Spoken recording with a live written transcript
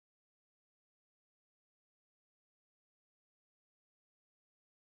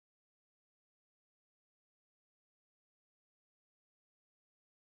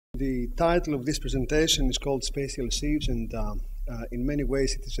The title of this presentation is called Spatial Sieves, and in many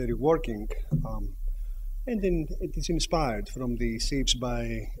ways it is a reworking, and it is inspired from the Sieves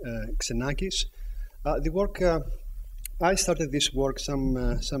by Xenakis. The work, I started this work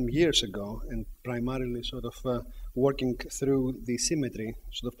some years ago, and primarily sort of working through the symmetry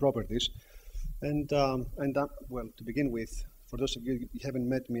sort of properties. And well, to begin with, for those of you who haven't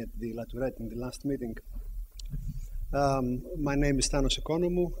met me at the La Tourette in the last meeting, my name is Athanassios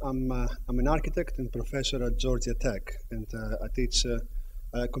Economou. I'm an architect and professor at Georgia Tech, and I teach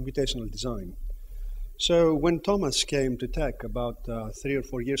computational design. So when Thomas came to Tech about 3 or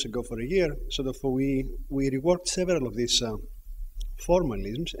 4 years ago for a year, sort of we reworked several of these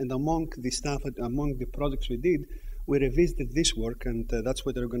formalisms, and among the projects we did, we revisited this work, and that's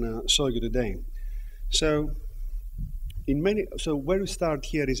what we're going to show you today. So where we start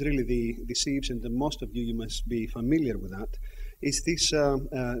here is really the Sieves, and most of you must be familiar with that. Is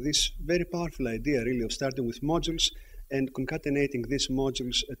this very powerful idea really of starting with modules and concatenating these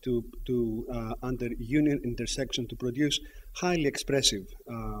modules under union intersection to produce highly expressive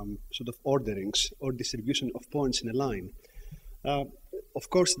sort of orderings or distribution of points in a line. Of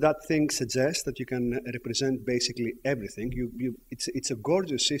course, that thing suggests that you can represent basically everything. It's a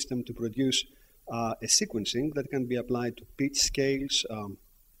gorgeous system to produce a sequencing that can be applied to pitch scales,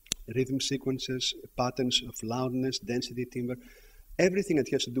 rhythm sequences, patterns of loudness, density, timbre, everything that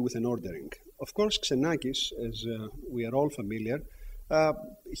has to do with an ordering. Of course, Xenakis, as we are all familiar,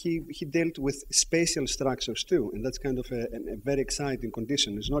 he dealt with spatial structures too, and that's kind of a very exciting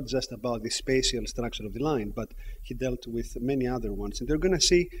condition. It's not just about the spatial structure of the line, but he dealt with many other ones. And they're going to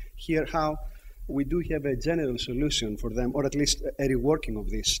see here how we do have a general solution for them, or at least a reworking of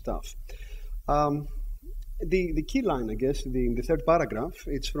this stuff. The key line, I guess, in the third paragraph,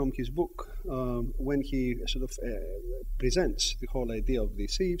 it's from his book, when he sort of presents the whole idea of the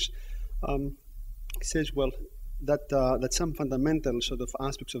Sieves. He says, well, that some fundamental sort of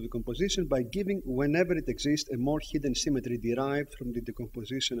aspects of the composition by giving, whenever it exists, a more hidden symmetry derived from the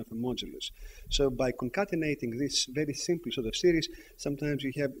decomposition of a modulus. So by concatenating this very simple sort of series, sometimes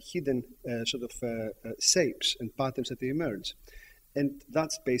you have hidden sort of shapes and patterns that emerge. And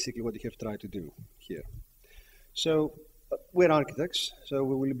that's basically what you have tried to do here. So we're architects, so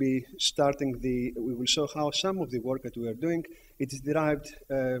we will be starting we will show how some of the work that we are doing, it is derived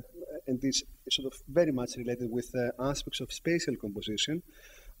and is sort of very much related with aspects of spatial composition.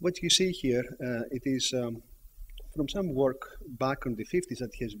 What you see here, it is from some work back in the 50s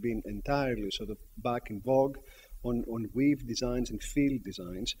that has been entirely sort of back in vogue on weave designs and field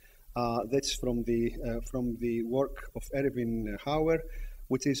designs. That's from the work of Erwin Hauer,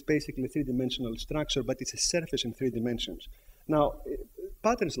 which is basically a three-dimensional structure, but it's a surface in 3 dimensions. Now,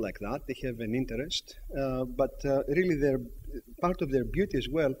 patterns like that, they have an interest, but really part of their beauty as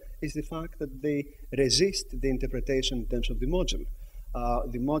well is the fact that they resist the interpretation in terms of the module.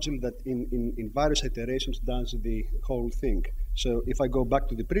 The module that in various iterations does the whole thing. So if I go back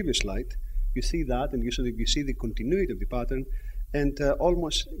to the previous slide, you see that, and you see the continuity of the pattern, and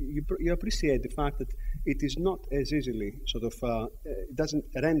almost you appreciate the fact that it is not as easily sort of, it doesn't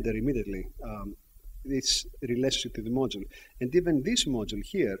render immediately this relationship to the module. And even this module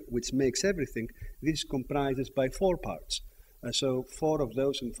here, which makes everything, this comprises by 4 parts. So 4 of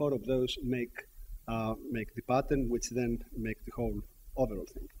those and 4 of those make the pattern, which then make the whole overall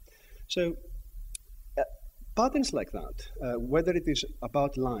thing. So patterns like that, whether it is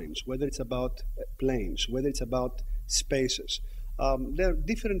about lines, whether it's about planes, whether it's about spaces, there are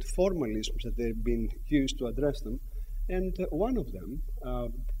different formalisms that they've been used to address them, and one of them,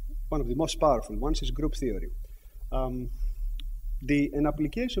 one of the most powerful ones, is group theory. An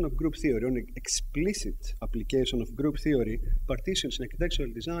application of group theory, or an explicit application of group theory, partitions in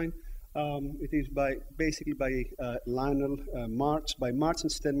architectural design, it is basically by Marx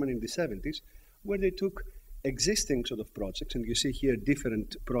and Stedman in the 70s, where they took existing sort of projects, and you see here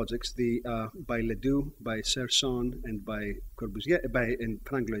different projects, by Ledoux, by Serson, and by Corbusier, and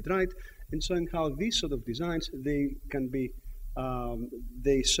Frank Lloyd Wright, and showing how these sort of designs, they can be,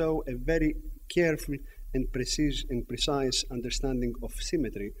 they show a very careful and precise understanding of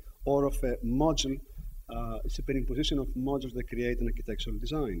symmetry, or of a module, superimposition of modules that create an architectural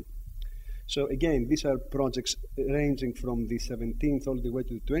design. So again, these are projects ranging from the 17th all the way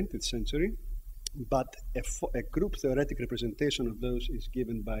to the 20th century, but a group theoretic representation of those is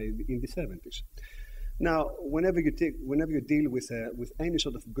given in the 70s. Now, whenever you deal with any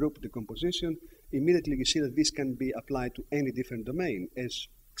sort of group decomposition, immediately you see that this can be applied to any different domain, as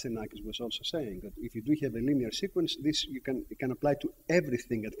Xenakis was also saying, that if you do have a linear sequence, this you can apply to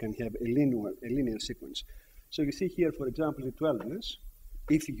everything that can have a linear sequence. So you see here, for example, the 12ness.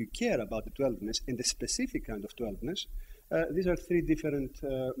 if you care about the 12ness and the specific kind of 12ness, these are three different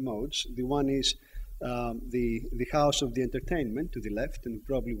modes. The one is the house of the entertainment to the left, and you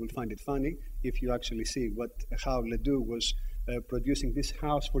probably will find it funny if you actually see how Ledoux was producing this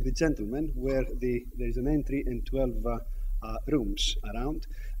house for the gentlemen, where there is an entry and 12 rooms around.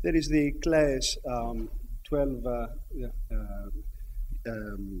 There is the Claes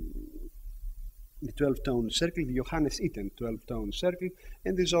 12-tone circle, the Johannes Itten 12-tone circle,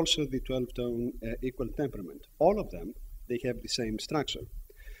 and there's also the 12-tone equal temperament. All of them, they have the same structure.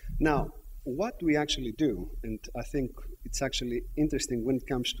 Now, what we actually do, and I think it's actually interesting when it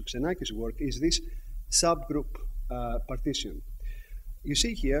comes to Xenakis' work, is this subgroup partition. You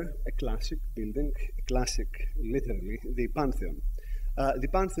see here a classic building, literally, the Pantheon. The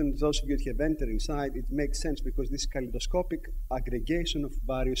Pantheon, those of you who have entered inside, it makes sense because this kaleidoscopic aggregation of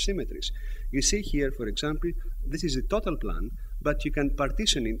various symmetries. You see here, for example, this is a total plan, but you can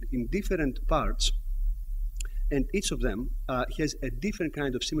partition it in different parts, and each of them has a different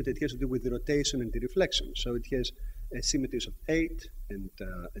kind of symmetry. It has to do with the rotation and the reflection. So it has symmetries of 8 and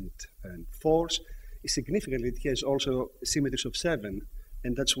 4s. Significantly, it has also symmetries of 7.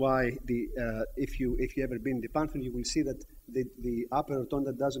 And that's why if you ever been in the Pantheon, you will see that the upper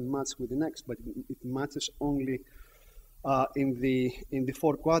rotunda doesn't match with the next, but it matches only in the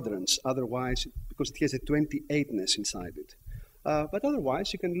 4 quadrants. Otherwise, because it has a 28ness inside it. But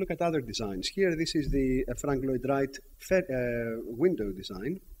otherwise, you can look at other designs. Here, this is the Frank Lloyd Wright window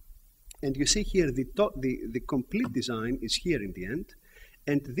design, and you see here the complete design is here in the end,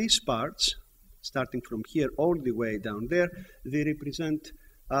 and these parts, starting from here all the way down there, they represent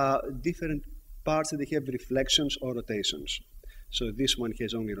different parts that they have reflections or rotations. So this one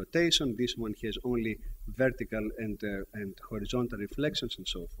has only rotation, this one has only vertical and horizontal reflections, and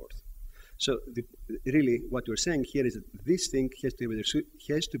so forth. So really what we're saying here is that this thing has to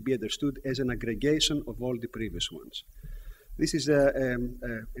be understood as an aggregation of all the previous ones. This is an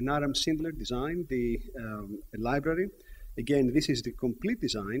Aram Sindler design, the library. Again, this is the complete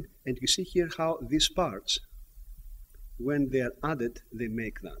design, and you see here how these parts, when they are added, they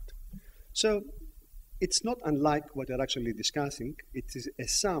make that. So it's not unlike what we're actually discussing. It is a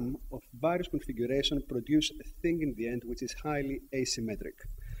sum of various configurations produce a thing in the end which is highly asymmetric.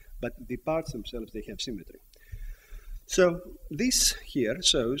 But the parts themselves, they have symmetry. So this here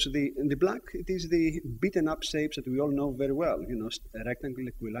shows in the black, it is the beaten up shapes that we all know very well, rectangle,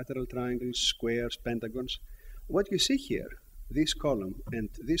 equilateral triangles, squares, pentagons. What you see here, this column and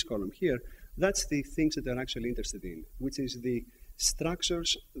this column here, that's the things that they're actually interested in, which is the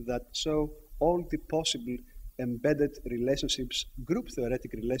structures that show all the possible embedded relationships, group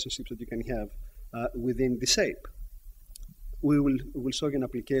theoretic relationships that you can have within the shape. We'll show you an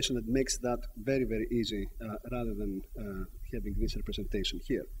application that makes that very, very easy rather than having this representation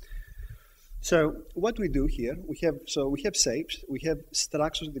here. So what we do here, we have shapes, we have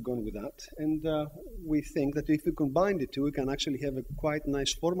structures that go with that, and we think that if we combine the two, we can actually have a quite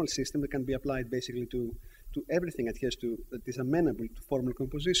nice formal system that can be applied basically to everything that is amenable to formal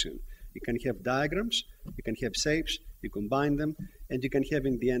composition. You can have diagrams, you can have shapes, you combine them, and you can have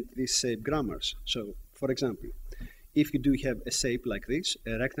in the end these shape grammars. So, for example, if you do have a shape like this,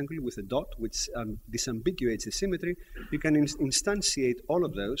 a rectangle with a dot, which disambiguates the symmetry, you can instantiate all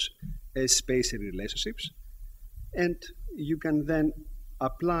of those as spatial relationships, and you can then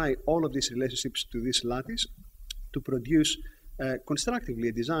apply all of these relationships to this lattice to produce constructively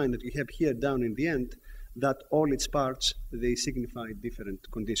a design that you have here down in the end, that all its parts, they signify different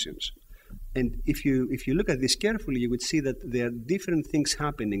conditions. And if you look at this carefully, you would see that there are different things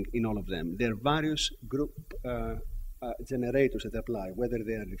happening in all of them. There are various group generators that apply, whether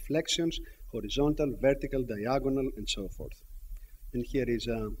they are reflections, horizontal, vertical, diagonal, and so forth. And here is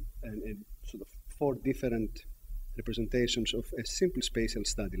a sort of 4 different representations of a simple spatial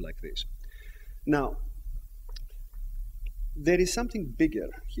study like this. Now, there is something bigger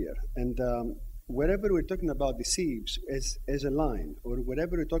here, and wherever we're talking about the sieves as a line, or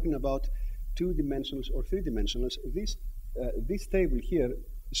wherever we're talking about 2-dimensionals or 3-dimensionals, this table here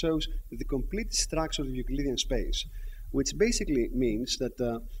shows the complete structure of Euclidean space, which basically means that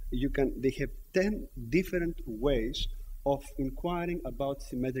they have 10 different ways of inquiring about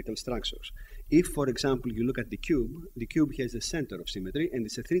symmetrical structures. If, for example, you look at the cube has the center of symmetry, and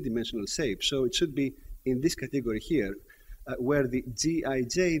it's a 3-dimensional shape, so it should be in this category here, where the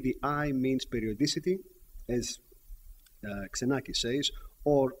Gij, the I means periodicity, as Xenakis says,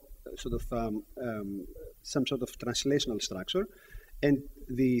 or sort of some sort of translational structure, and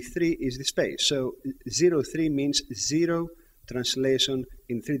the 3 is the space. So 0, 3 means 0 translation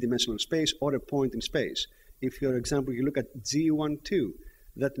in 3-dimensional space or a point in space. If, for example, you look at G1, 2,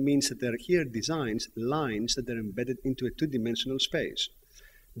 that means that there are here lines that are embedded into a two-dimensional space.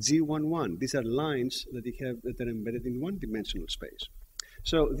 G11, these are lines that that are embedded in one-dimensional space.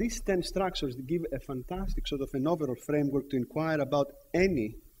 So these 10 structures give a fantastic sort of an overall framework to inquire about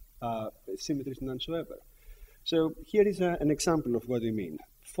any symmetries whatsoever. So here is an example of what we mean.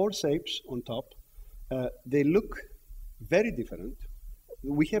 4 shapes on top. They look very different.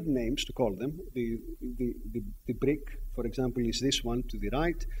 We have names to call them. The brick, for example, is this one to the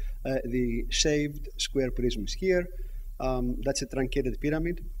right. The shaved square prism is here. That's a truncated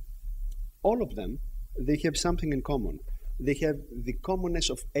pyramid. All of them, they have something in common. They have the commonness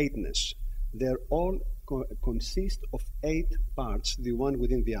of 8-ness. They're all consist of 8 parts, the one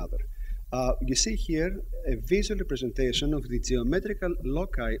within the other. You see here a visual representation of the geometrical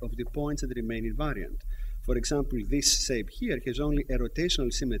loci of the points that remain invariant. For example, this shape here has only a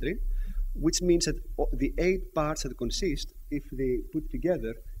rotational symmetry, which means that the 8 parts that consist, if they put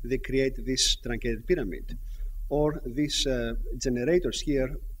together, they create this truncated pyramid. Or these generators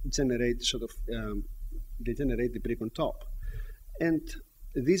here generate they generate the brick on top. And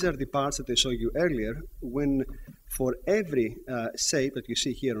these are the parts that I showed you earlier, when for every shape that you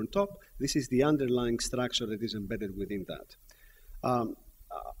see here on top, this is the underlying structure that is embedded within that.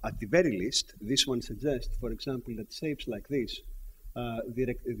 At the very least, this one suggests, for example, that shapes like this,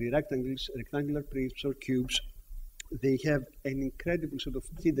 the rectangular prisms or cubes, they have an incredible sort of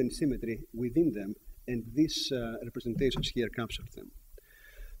hidden symmetry within them, and these representations here capture them.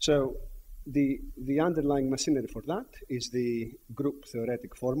 So the underlying machinery for that is the group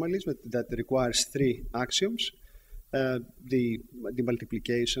theoretic formalism that requires 3 axioms. The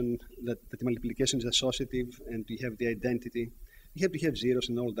multiplication, that the multiplication is associative, and you have the identity. You have to have zeros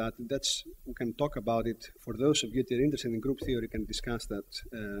and all that. We can talk about it. For those of you that are interested in group theory, can discuss that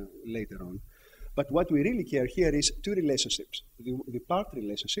later on. But what we really care here is 2 relationships. The part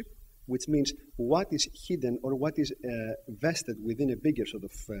relationship, which means what is hidden or what is vested within a bigger sort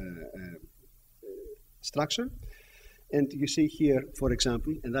of structure. And you see here, for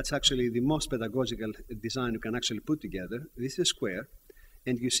example, and that's actually the most pedagogical design you can actually put together. This is a square,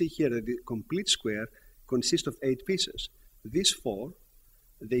 and you see here that the complete square consists of 8 pieces. These 4,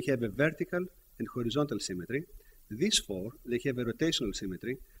 they have a vertical and horizontal symmetry. These 4, they have a rotational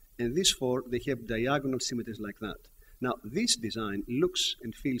symmetry. And these 4, they have diagonal symmetries like that. Now, this design looks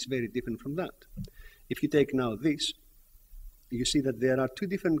and feels very different from that. If you take now this, you see that there are 2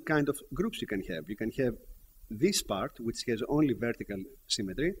 different kind of groups you can have. You can have this part, which has only vertical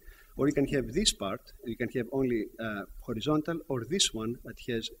symmetry, or you can have this part, you can have only horizontal, or this one that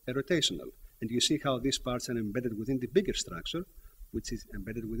has a rotational. And you see how these parts are embedded within the bigger structure, which is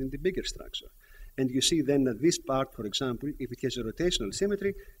embedded within the bigger structure. And you see then that this part, for example, if it has a rotational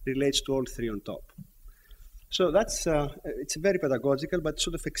symmetry, relates to all 3 on top. So that's, it's very pedagogical, but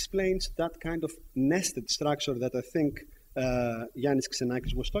sort of explains that kind of nested structure that I think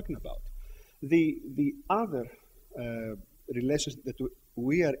Xenakis was talking about. The other relationship that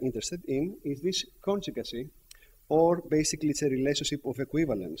we are interested in is this conjugacy, or basically it's a relationship of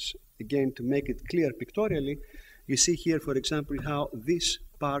equivalence. Again, to make it clear pictorially, you see here, for example, how this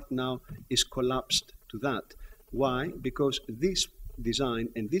part now is collapsed to that. Why? Because this design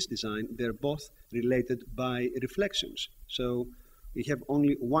and this design, they're both related by reflections. So we have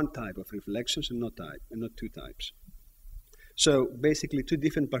only one type of reflections and not 2 types. So basically 2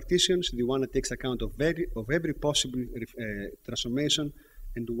 different partitions, the one that takes account of every possible transformation,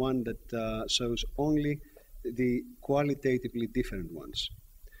 and one that shows only the qualitatively different ones.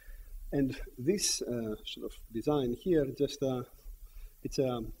 And this sort of design here just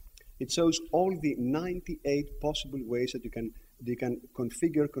it shows all the 98 possible ways that you can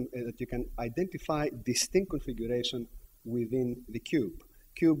configure, that you can identify distinct configuration within the cube.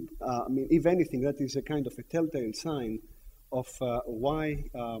 I mean, if anything, that is a kind of a telltale sign of why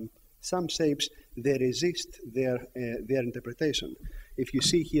some shapes, they resist their interpretation. If you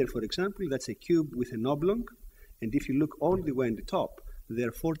see here, for example, that's a cube with an oblong, and if you look all the way on the top, there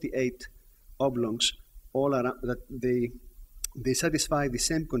are 48 oblongs all around that they satisfy the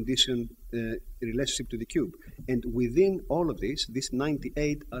same condition relationship to the cube. And within all of this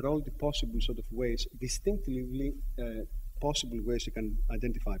 98 are all the possible sort of ways, distinctively possible ways you can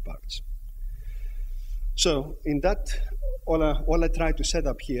identify parts. So in that, all I try to set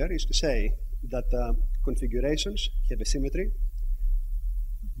up here is to say that configurations have a symmetry.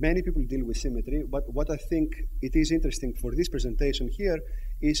 Many people deal with symmetry, but what I think it is interesting for this presentation here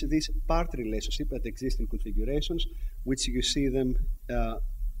is this part relationship that exists in configurations, which you see them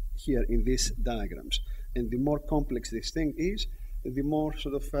here in these diagrams. And the more complex this thing is, the more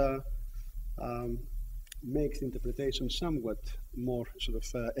sort of makes the interpretation somewhat more sort of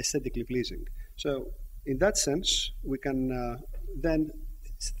aesthetically pleasing. So in that sense, we can then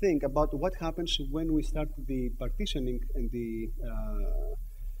think about what happens when we start the partitioning and the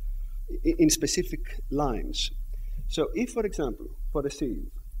in specific lines. So if, for example, for a sieve,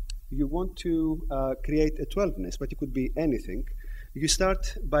 you want to create a 12ness, but it could be anything, you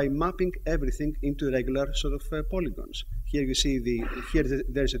start by mapping everything into regular sort of polygons. Here you see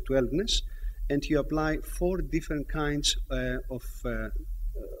there's a 12ness, and you apply 4 different kinds of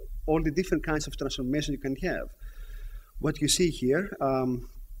all the different kinds of transformation you can have. What you see here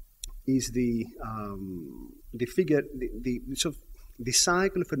is the figure, the sort of the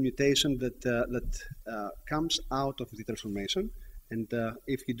cycle of permutation that comes out of the transformation. And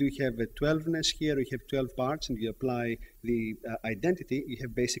if you do have a 12ness here, you have 12 parts, and you apply the identity, you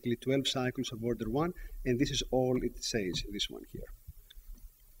have basically 12 cycles of order 1, and this is all it says, this one here.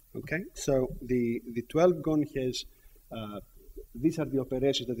 Okay, so the 12 gon has, these are the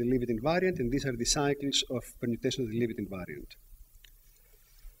operations that they leave it invariant, and these are the cycles of permutation that they leave it invariant.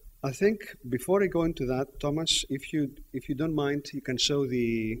 I think before I go into that, Thomas, if you don't mind, you can show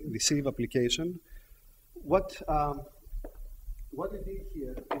the sieve application. What we did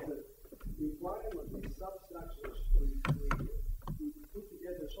here is that in one of these substructures, we put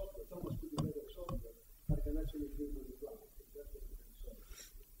together software. Thomas put together software that can actually do the plan.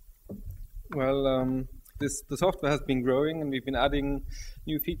 Well, the software has been growing, and we've been adding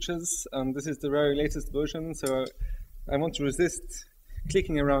new features. And this is the very latest version, so I want to resist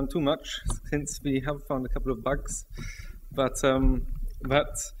clicking around too much, since we have found a couple of bugs. But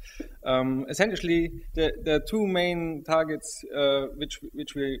essentially, there are 2 main targets which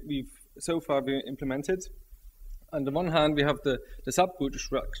we've so far implemented. On the one hand, we have the subgroup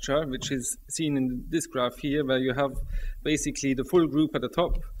structure, which is seen in this graph here, where you have basically the full group at the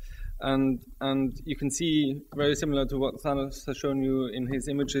top. And you can see, very similar to what Athanassios has shown you in his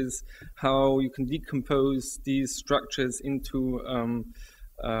images, how you can decompose these structures into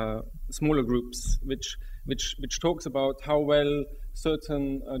smaller groups, which talks about how well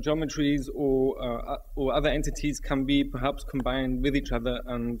certain geometries or other entities can be perhaps combined with each other,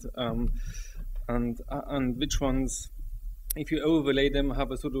 and which ones, if you overlay them,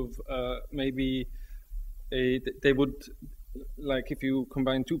 have a sort of maybe they would. Like if you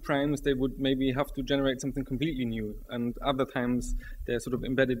combine 2 primes, they would maybe have to generate something completely new, and other times they're sort of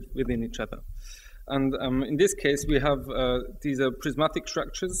embedded within each other. And in this case, we have these are prismatic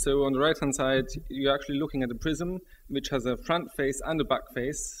structures. So on the right-hand side, you're actually looking at a prism which has a front face and a back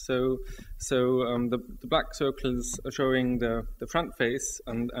face. So the black circles are showing the front face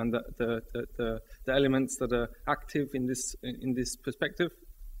and the elements that are active in this perspective.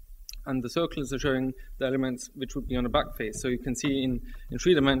 And the circles are showing the elements which would be on the back face. So you can see in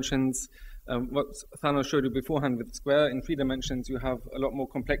 3 dimensions, what Athanassios showed you beforehand with square. In 3 dimensions, you have a lot more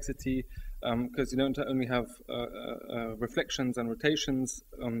complexity because you don't only have reflections and rotations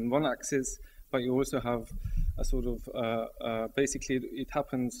on one axis, but you also have a sort of, basically it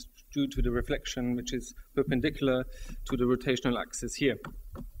happens due to the reflection, which is perpendicular to the rotational axis here.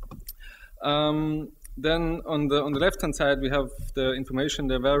 Then on the left-hand side, we have the information,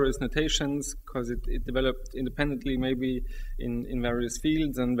 the various notations, because it developed independently maybe in various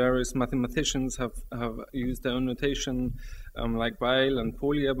fields, and various mathematicians have used their own notation, like Grasl and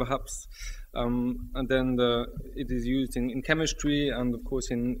Polya perhaps. And then it is used in chemistry and of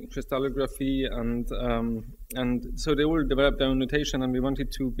course in crystallography, and so they all developed their own notation, and we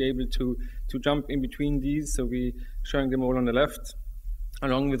wanted to be able to jump in between these, so we showing them all on the left,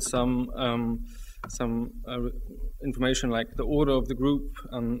 along with some information like the order of the group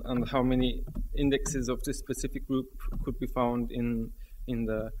and how many indexes of this specific group could be found in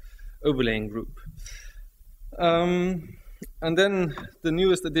the overlaying group. And then the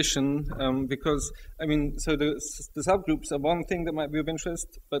newest addition, because I mean, so the subgroups are one thing that might be of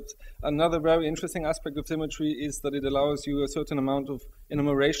interest, but another very interesting aspect of symmetry is that it allows you a certain amount of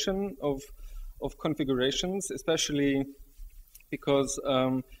enumeration of configurations, especially because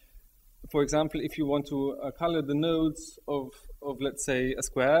for example, if you want to color the nodes of let's say a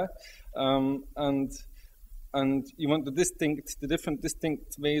square, and you want the different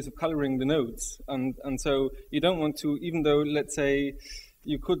distinct ways of coloring the nodes, and so you don't want to, even though let's say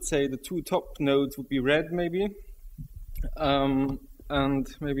you could say the 2 top nodes would be red maybe, and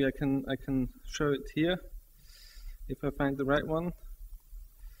maybe I can show it here if I find the right one.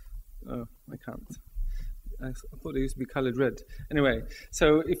 Oh, I can't. I thought they used to be colored red. Anyway,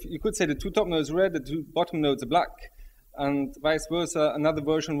 so if you could say the 2 top nodes are red, the 2 bottom nodes are black, and vice versa. Another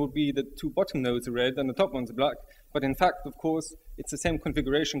version would be the 2 bottom nodes are red and the top ones are black. But in fact, of course, it's the same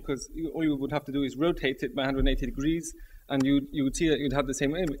configuration, because all you would have to do is rotate it by 180 degrees, and you would see that you'd have the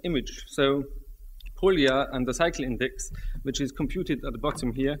same image. So Polya and the cycle index, which is computed at the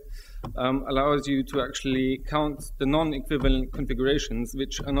bottom here, allows you to actually count the non-equivalent configurations,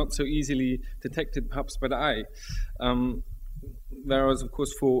 which are not so easily detected perhaps by the eye. Whereas, of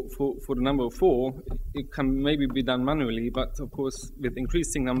course, for the number 4, it can maybe be done manually, but of course, with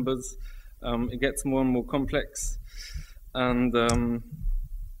increasing numbers, it gets more and more complex, and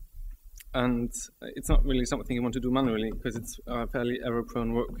it's not really something you want to do manually because it's fairly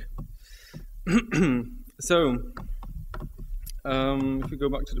error-prone work. So, if we go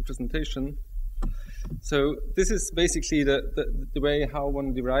back to the presentation, so this is basically the way how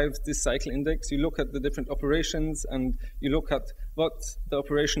one derives this cycle index. You look at the different operations and you look at what the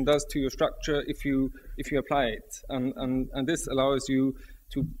operation does to your structure if you apply it, and this allows you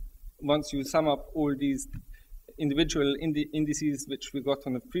to, once you sum up all these individual indices which we got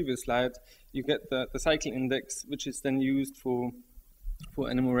on the previous slide, you get the cycle index, which is then used for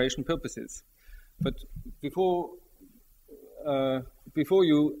enumeration purposes. But before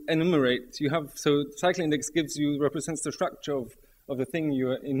you enumerate, you have, so cycle index represents the structure of the thing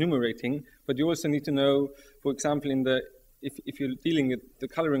you are enumerating, but you also need to know, for example, if you're dealing with the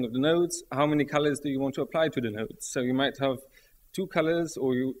coloring of the nodes, how many colors do you want to apply to the nodes? So you might have 2 colors,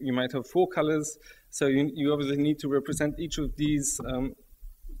 or you might have 4 colors. So you obviously need to represent each of these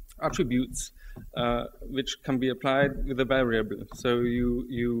attributes, which can be applied with a variable. So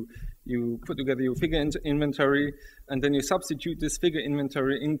you put together your figure inventory, and then you substitute this figure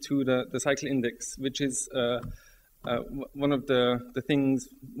inventory into the cycle index, which is one of the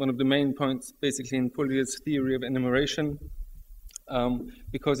main points basically in Polya's theory of enumeration,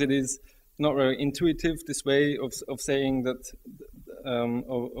 because it is not very intuitive, this way of saying that,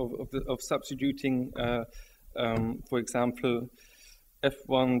 of substituting, for example,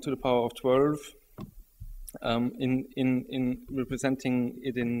 f1 to the power of 12, in representing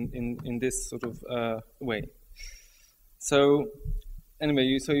it in this sort of way. So anyway,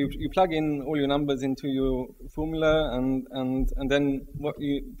 you plug in all your numbers into your formula, and then what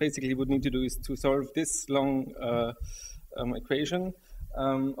you basically would need to do is to solve this long equation.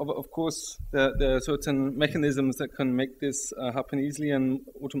 Of course, there are certain mechanisms that can make this happen easily and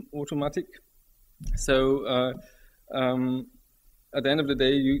automatic. So at the end of the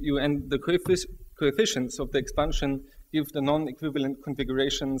day, you end the coefficients of the expansion give the non-equivalent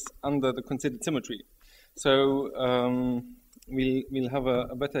configurations under the considered symmetry. So we'll have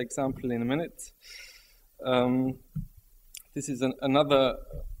a better example in a minute. This is another.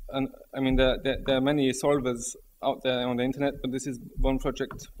 I mean, there are many solvers out there on the internet, but this is one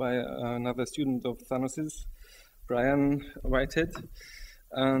project by another student of Athanassios, Brian Whitehead,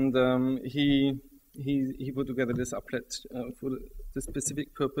 and he put together this applet for the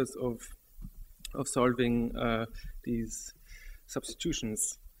specific purpose of solving these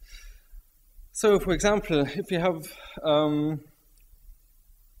substitutions. So, for example, if you have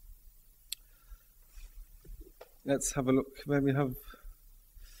let's have a look where we have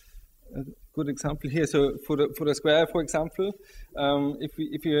a good example here. So, for the square, for example,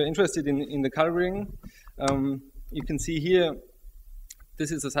 if you're interested in the coloring, you can see here.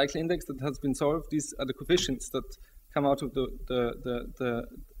 This is a cycle index that has been solved. These are the coefficients that come out of the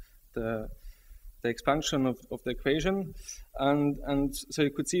expansion of the equation, and so you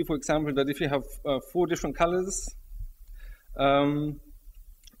could see, for example, that if you have 4 different colors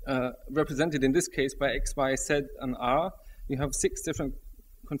represented in this case by X, Y, Z, and R, you have 6 different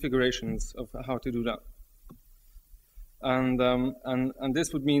configurations of how to do that. And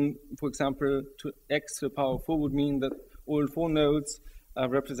this would mean, for example, to X to the power of 4 would mean that all 4 nodes are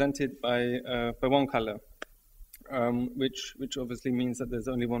represented by 1 color. Which obviously means that there's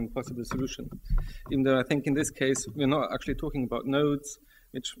only one possible solution. Even though I think in this case we're not actually talking about nodes,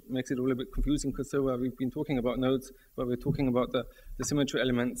 which makes it a little bit confusing, because so we've been talking about nodes, but we're talking about the symmetry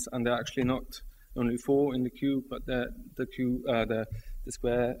elements, and they're actually not only 4 in the cube, but the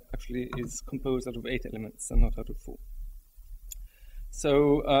square actually is composed out of 8 elements and not out of 4.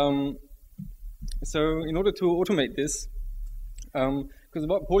 So so in order to automate this, because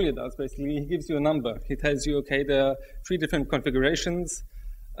what Polya does, basically, he gives you a number. He tells you, okay, there are 3 different configurations,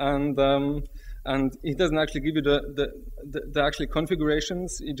 and he doesn't actually give you the actual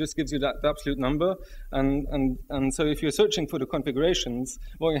configurations. He just gives you the absolute number. And so if you're searching for the configurations,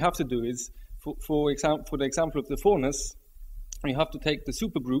 what you have to do is, for the example of the 4ness, you have to take the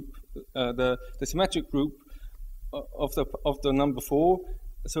supergroup, the symmetric group of the number 4.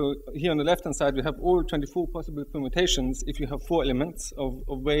 So here on the left-hand side, we have all 24 possible permutations if you have 4 elements of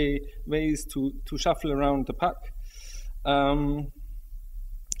ways to shuffle around the pack.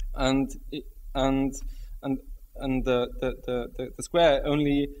 the square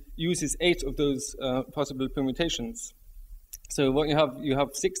only uses 8 of those possible permutations. So what you have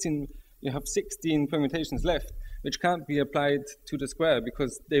 16 permutations left, which can't be applied to the square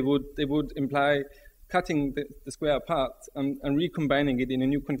because they would imply cutting the square apart and recombining it in a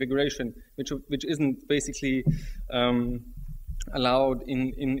new configuration, which isn't basically allowed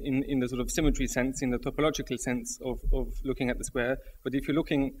in the sort of symmetry sense, in the topological sense of looking at the square. But if you're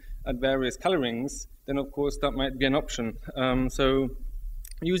looking at various colorings, then of course that might be an option. So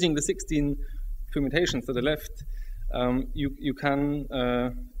using the 16 permutations to the left, you can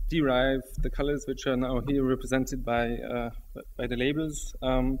derive the colors which are now here represented by the labels,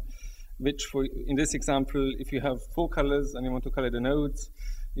 which in this example, if you have 4 colors and you want to color the nodes,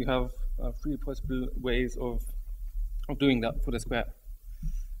 you have 3 possible ways of doing that for the square.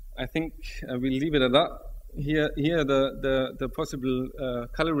 I think we'll leave it at that. Here the possible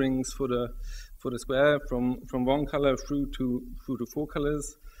colorings for the square from 1 color through to 4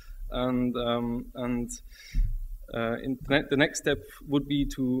 colors, and the next step would be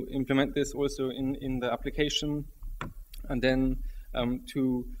to implement this also in the application, and then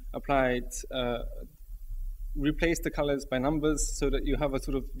to apply it, replace the colors by numbers so that you have a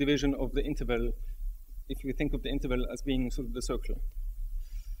sort of division of the interval, if you think of the interval as being sort of the circle.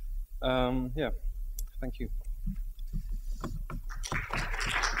 Yeah, thank you.